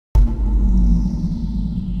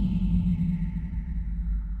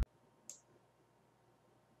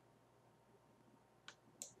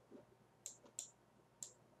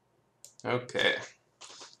Okay,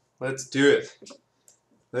 let's do it.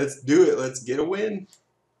 Let's do it. Let's get a win.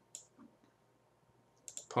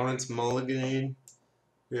 Opponent's mulliganing.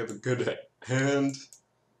 We have a good hand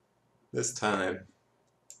this time.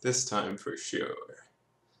 This time for sure.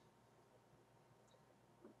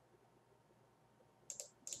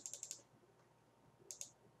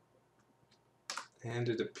 And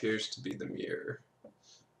it appears to be the mirror.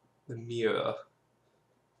 The mirror.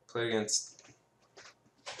 Play against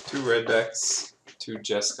 2 red decks, 2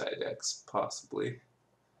 Jeskai decks, possibly.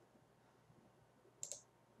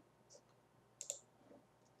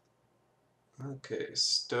 Okay,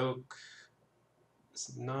 Stoke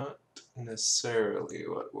is not necessarily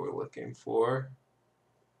what we're looking for.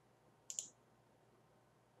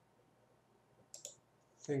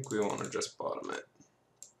 I think we want to just bottom it.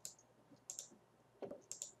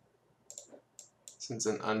 Since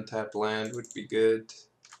an untapped land would be good.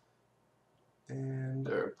 And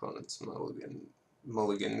our opponent's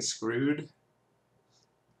mulligan screwed.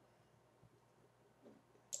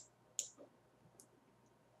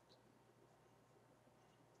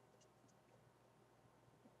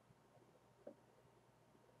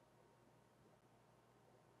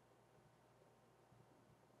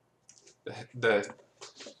 The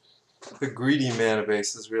greedy mana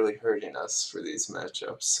base is really hurting us for these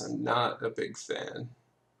matchups. I'm not a big fan.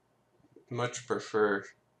 Much prefer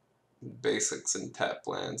basics and tap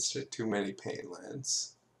lands to too many pain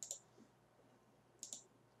lands.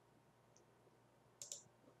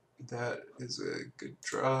 That is a good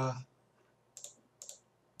draw.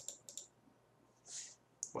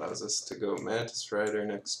 Allows us to go Mantis Rider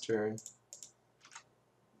next turn.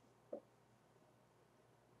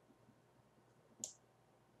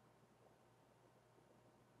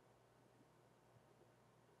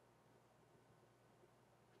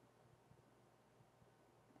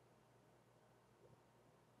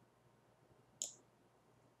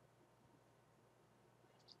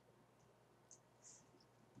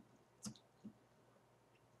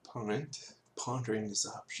 Opponent pondering his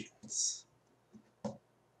options.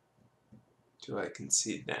 Do I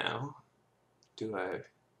concede now? Do I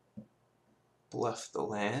bluff the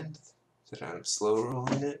land that I'm slow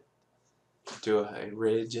rolling it? Do I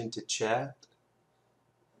rage into chat?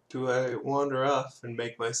 Do I wander off and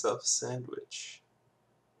make myself a sandwich?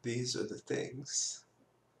 These are the things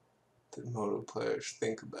that Moto players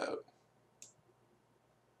think about.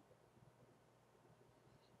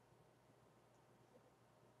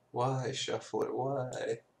 Why, Shuffler,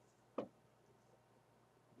 why?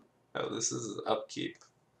 Oh, this is upkeep.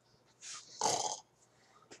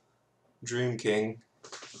 Dream King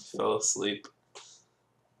fell asleep.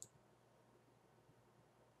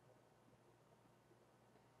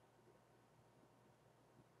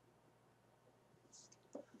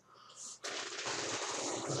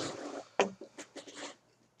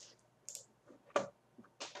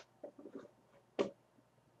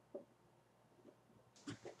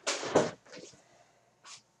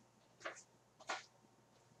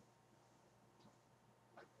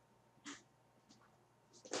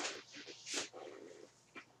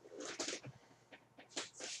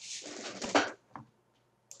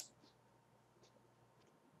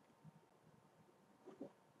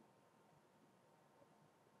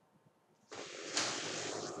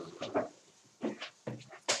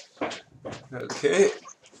 Okay,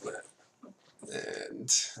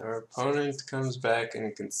 and our opponent comes back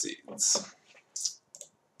and concedes.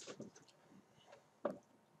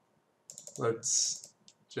 Let's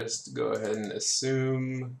just go ahead and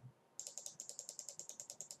assume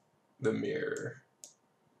the mirror.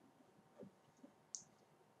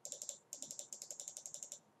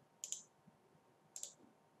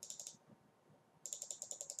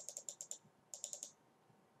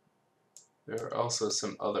 There are also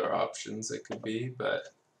some other options it could be, but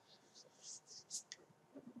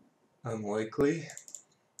unlikely.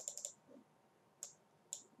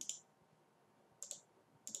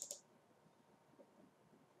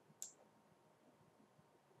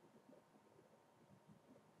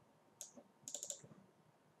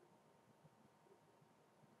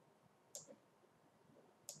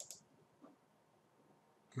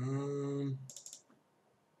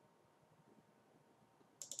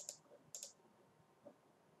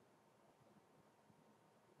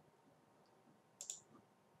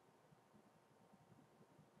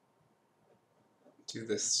 Do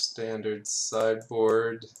the standard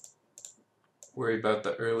sideboard, worry about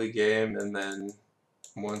the early game, and then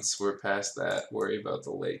once we're past that, worry about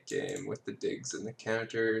the late game with the digs and the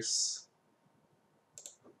counters.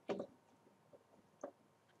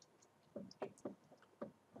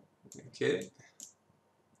 Okay.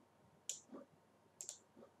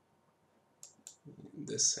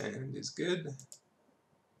 This hand is good.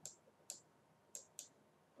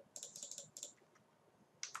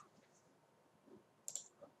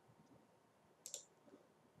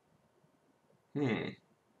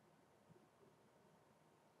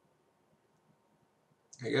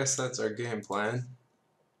 I guess that's our game plan.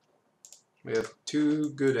 We have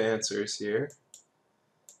two good answers here.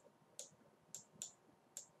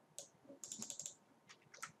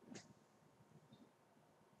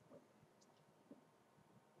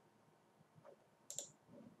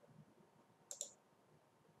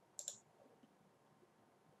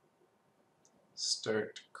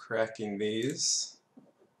 Start cracking these,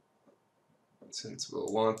 since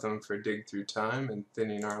we'll want them for dig through time and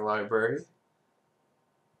thinning our library.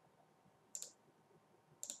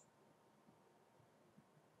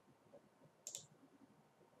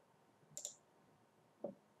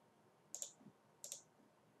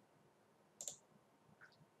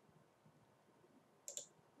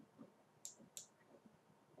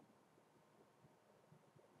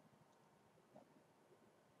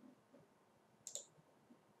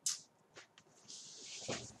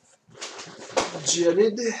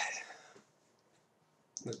 Jetted.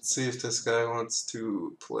 Let's see if this guy wants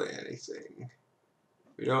to play anything.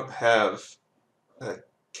 We don't have a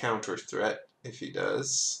counter threat if he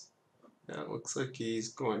does. Now it looks like he's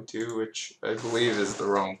going to, which I believe is the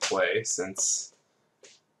wrong play, since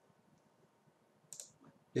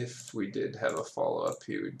if we did have a follow-up,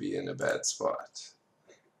 he would be in a bad spot.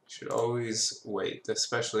 Should always wait,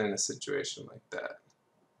 especially in a situation like that.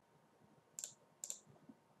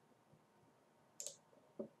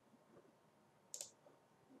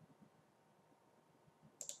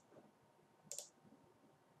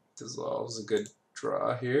 Dissolve's a good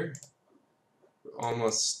draw here. We're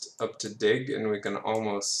almost up to dig, and we can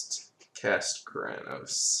almost cast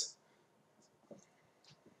Karanos.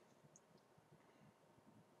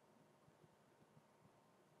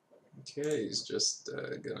 Okay, he's just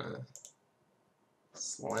gonna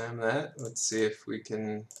slam that. Let's see if we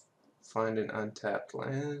can find an untapped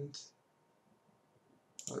land.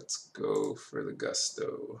 Let's go for the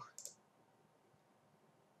Gusto.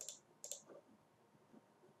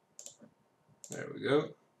 There we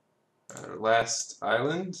go. Our last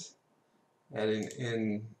island. Adding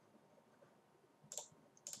in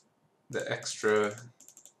the extra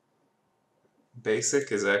basic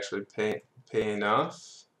is actually paying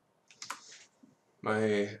off.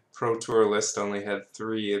 My Pro Tour list only had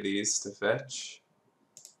 3 of these to fetch.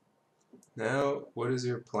 Now, what is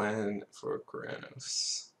your plan for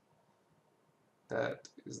Karanos? That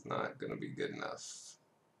is not going to be good enough.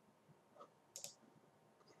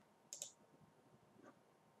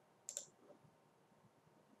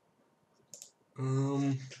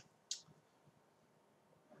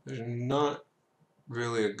 There's not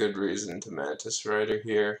really a good reason to Mantis Rider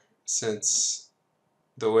here, since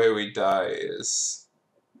the way we die is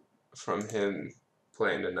from him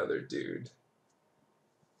playing another dude.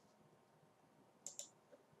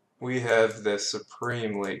 We have the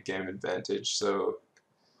supreme late game advantage, so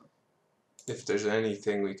if there's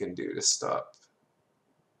anything we can do to stop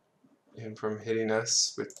him from hitting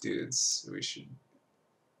us with dudes, we should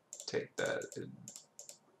take that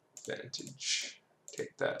advantage.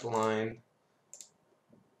 Take that line.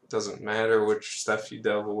 Doesn't matter which stuff you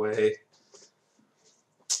delve away.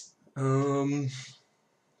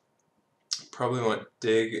 Probably want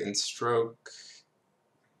dig and stroke.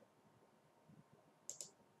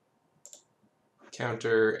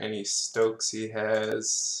 Counter any Stokes he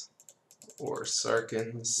has, or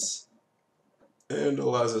Sarkins, and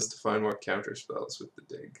allows us to find more counter spells with the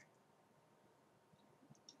dig.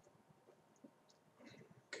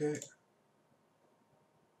 Okay.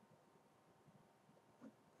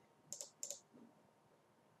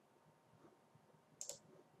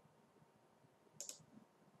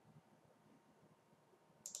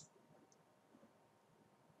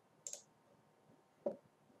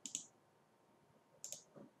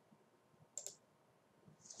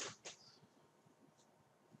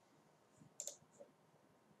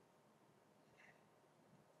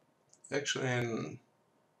 Actually in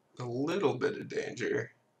a little bit of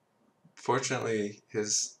danger. Fortunately,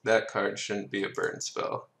 that card shouldn't be a burn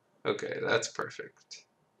spell. Okay, that's perfect.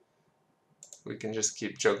 We can just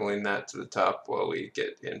keep juggling that to the top while we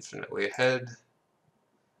get infinitely ahead.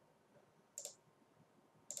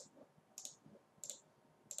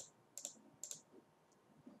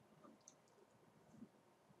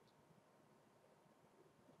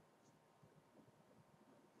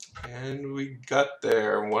 And we got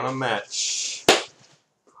there, won a match.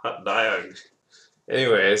 Hot dog.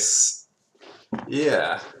 Anyways,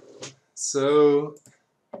 yeah. So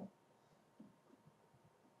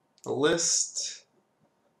The list,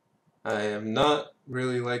 I am not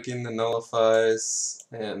really liking the nullifies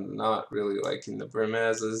and not really liking the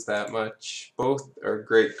Brimazes that much. Both are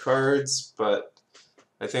great cards, but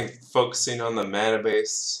I think focusing on the mana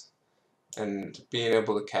base and being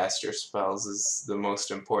able to cast your spells is the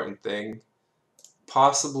most important thing.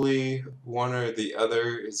 Possibly one or the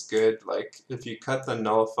other is good. Like if you cut the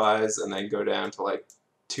nullifies and then go down to like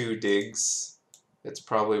 2 digs, it's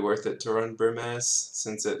probably worth it to run Brimaz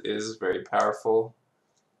since it is very powerful.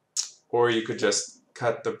 Or you could just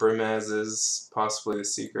cut the Brimazes, possibly the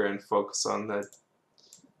Seeker, and focus on the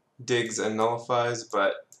digs and nullifies,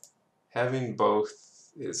 but having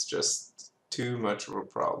both is just too much of a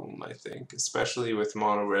problem, I think, especially with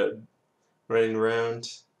mono red running around.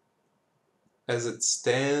 As it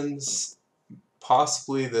stands,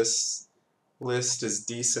 possibly this list is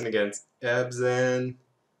decent against Abzan,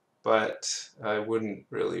 but I wouldn't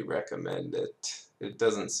really recommend it. It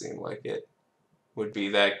doesn't seem like it would be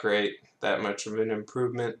that great, that much of an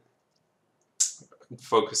improvement.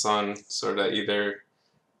 Focus on sort of either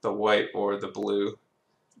the white or the blue.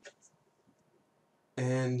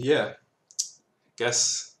 And yeah,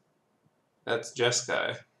 guess that's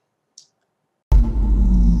Jeskai.